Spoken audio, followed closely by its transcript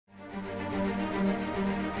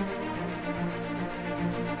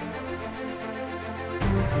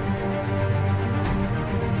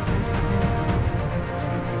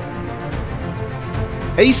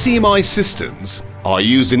ACMI systems are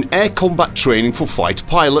used in air combat training for fighter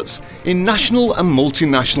pilots in national and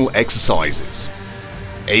multinational exercises.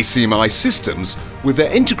 ACMI systems, with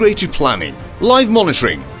their integrated planning, live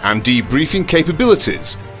monitoring and debriefing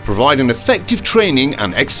capabilities, provide an effective training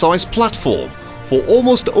and exercise platform for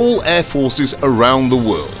almost all air forces around the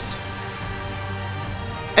world.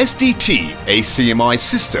 SDT ACMI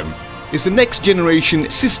system is the next generation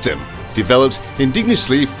system developed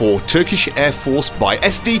indigenously for Turkish Air Force by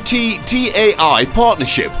SDT TAI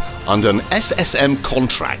partnership under an SSM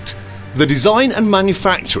contract. The design and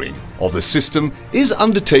manufacturing of the system is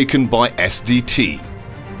undertaken by SDT.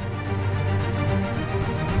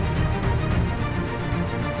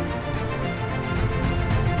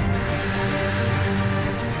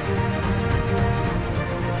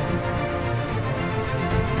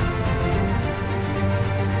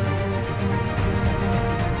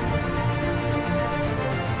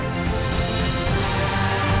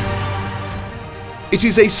 It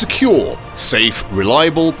is a secure, safe,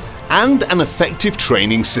 reliable and an effective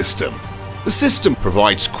training system. The system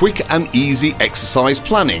provides quick and easy exercise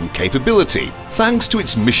planning capability thanks to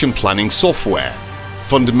its mission planning software.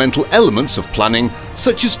 Fundamental elements of planning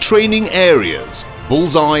such as training areas,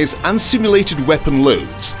 bullseyes and simulated weapon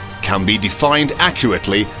loads can be defined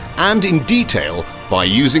accurately and in detail by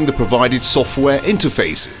using the provided software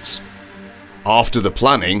interfaces. After the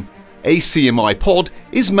planning, a CMI pod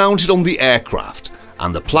is mounted on the aircraft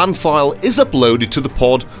and the plan file is uploaded to the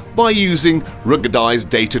pod by using ruggedized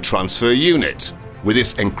data transfer unit with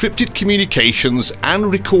its encrypted communications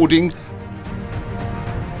and recording,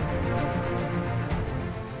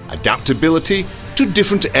 adaptability to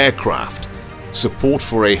different aircraft, support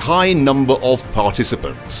for a high number of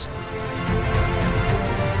participants.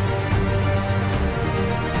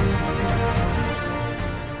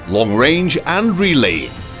 Long range and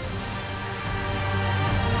relaying.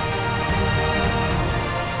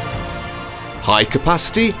 High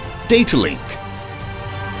capacity data link.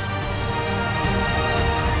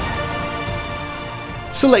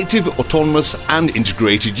 Selective autonomous and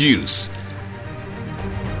integrated use.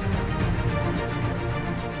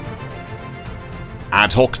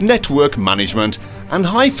 Ad hoc network management and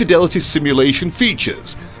high fidelity simulation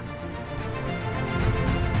features,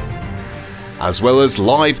 as well as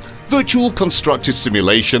live virtual constructive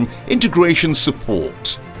simulation integration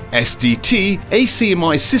support. SDT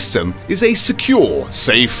ACMI system is a secure,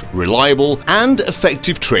 safe, reliable and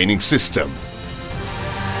effective training system.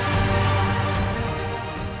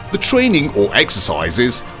 The training or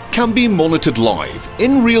exercises can be monitored live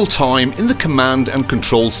in real time in the command and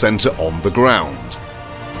control center on the ground.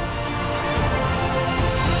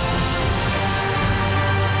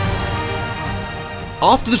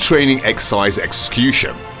 After the training exercise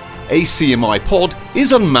execution, a CMI pod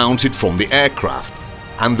is unmounted from the aircraft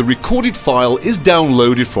and the recorded file is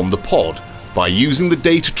downloaded from the pod by using the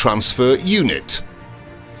data transfer unit.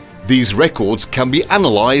 These records can be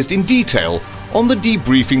analyzed in detail on the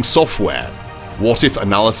debriefing software. What-if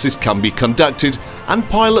analysis can be conducted and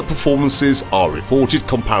pilot performances are reported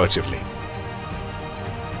comparatively.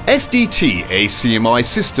 SDT ACMI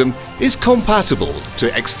system is compatible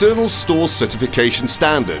to external stores certification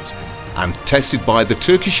standards and tested by the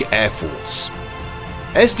Turkish Air Force.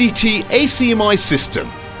 SDT ACMI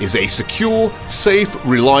system is a secure, safe,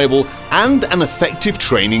 reliable and an effective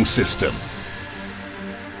training system.